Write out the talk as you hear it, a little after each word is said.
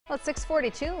Well, it's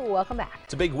 6:42. Welcome back.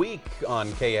 It's a big week on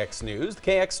KX News. The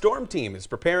KX Storm Team is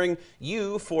preparing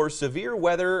you for severe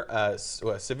weather,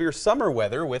 severe summer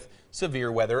weather with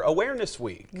Severe Weather Awareness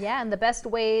Week. Yeah, and the best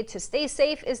way to stay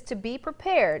safe is to be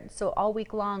prepared. So all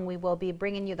week long, we will be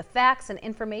bringing you the facts and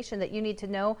information that you need to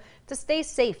know to stay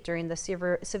safe during the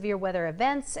severe weather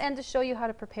events and to show you how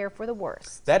to prepare for the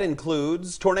worst. That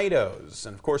includes tornadoes.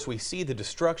 And of course, we see the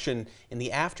destruction in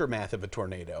the aftermath of a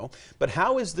tornado. But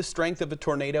how is the strength of a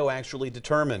tornado actually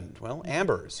determined? Well,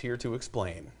 Amber's here to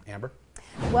explain. Amber?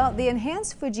 Well, the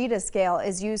enhanced Fujita scale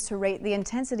is used to rate the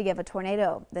intensity of a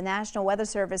tornado. The National Weather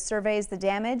Service surveys the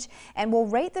damage and will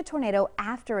rate the tornado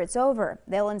after it's over.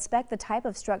 They'll inspect the type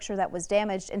of structure that was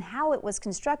damaged and how it was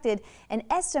constructed and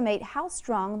estimate how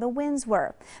strong the winds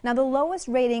were. Now, the lowest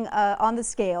rating on the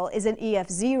scale is an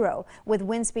EF0. With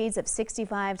wind speeds of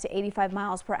 65 to 85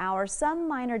 miles per hour, some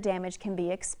minor damage can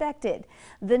be expected.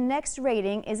 The next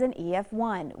rating is an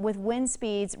EF1 with wind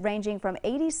speeds ranging from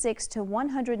 86 to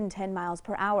 110 miles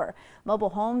per hour.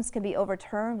 Mobile homes can be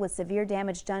overturned with severe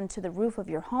damage done to the roof of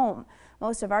your home.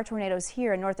 Most of our tornadoes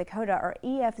here in North Dakota are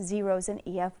EF0s and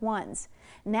EF1s.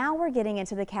 Now we're getting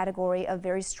into the category of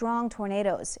very strong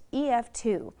tornadoes,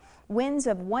 EF2. Winds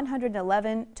of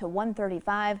 111 to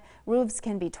 135, roofs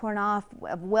can be torn off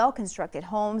of well-constructed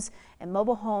homes, and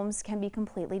mobile homes can be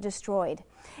completely destroyed.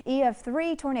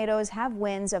 EF3 tornadoes have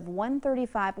winds of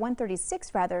 136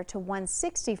 to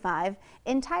 165.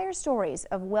 Entire stories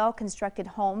of well-constructed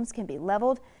homes can be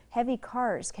leveled. Heavy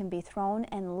cars can be thrown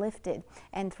and lifted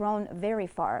and thrown very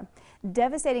far.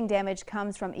 Devastating damage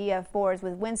comes from EF4s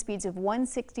with wind speeds of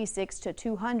 166 to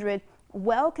 200.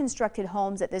 Well-constructed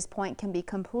homes at this point can be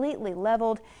completely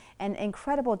leveled, and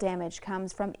incredible damage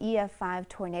comes from EF5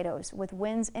 tornadoes with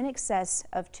winds in excess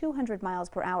of 200 miles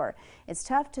per hour. It's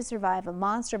tough to survive a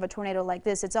monster of a tornado like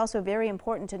this. It's also very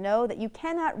important to know that you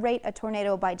cannot rate a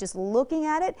tornado by just looking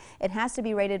at it. It has to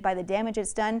be rated by the damage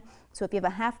it's done. So if you have a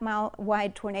half-mile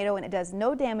wide tornado and it does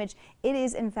no damage, it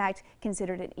is in fact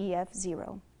considered an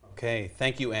EF0. Okay,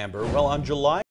 thank you, Amber. Well, on July